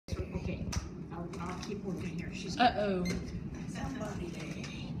I'll keep working here. She's Uh-oh. Monday Day.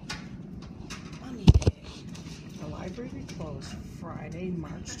 Monday Day. The library will close Friday,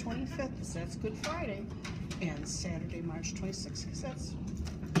 March 25th, because that's Good Friday, and Saturday, March 26th, because that's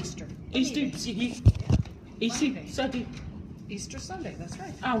Easter. Easter, Easter, Sunday. Easter Sunday, that's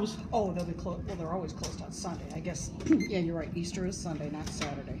right. Hours. Oh, they'll be closed. Well, they're always closed on Sunday, I guess. Yeah, you're right. Easter is Sunday, not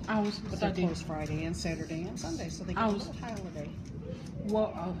Saturday. Hours. But Sunday. they're closed Friday and Saturday and Sunday, so they get a Hours. little holiday.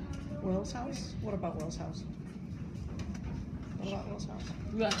 What? Will's house? What about Will's house? What about Will's house?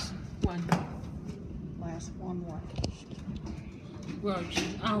 Yes. One. Last one, what? Rush.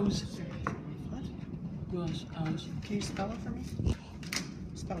 Hours. What? Rush. Hours. Can you spell it for me?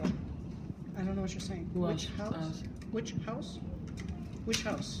 Spell it. I don't know what you're saying. Rush. Which house? Hours. Which house? Which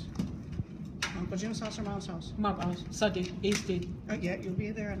house? Uncle Jim's house or Mom's house? Mom hours. Sunday. Easter. Oh, yeah, you'll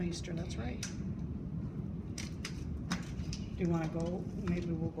be there on Easter, that's right. Do you want to go? Maybe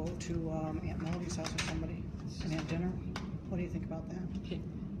we'll go to Aunt Melody's house or somebody and have dinner. What do you think about that? Okay.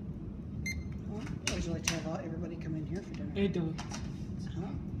 Well, would you like to have everybody come in here for dinner? Hey, do it. Huh?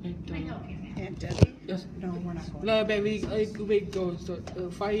 Hey, do it. Aunt Debbie? Yes. No, we're not going. No, baby, we go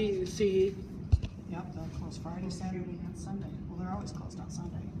to Friday, see. Yep, they'll close Friday, Saturday, and Sunday. Well, they're always closed on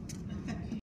Sunday.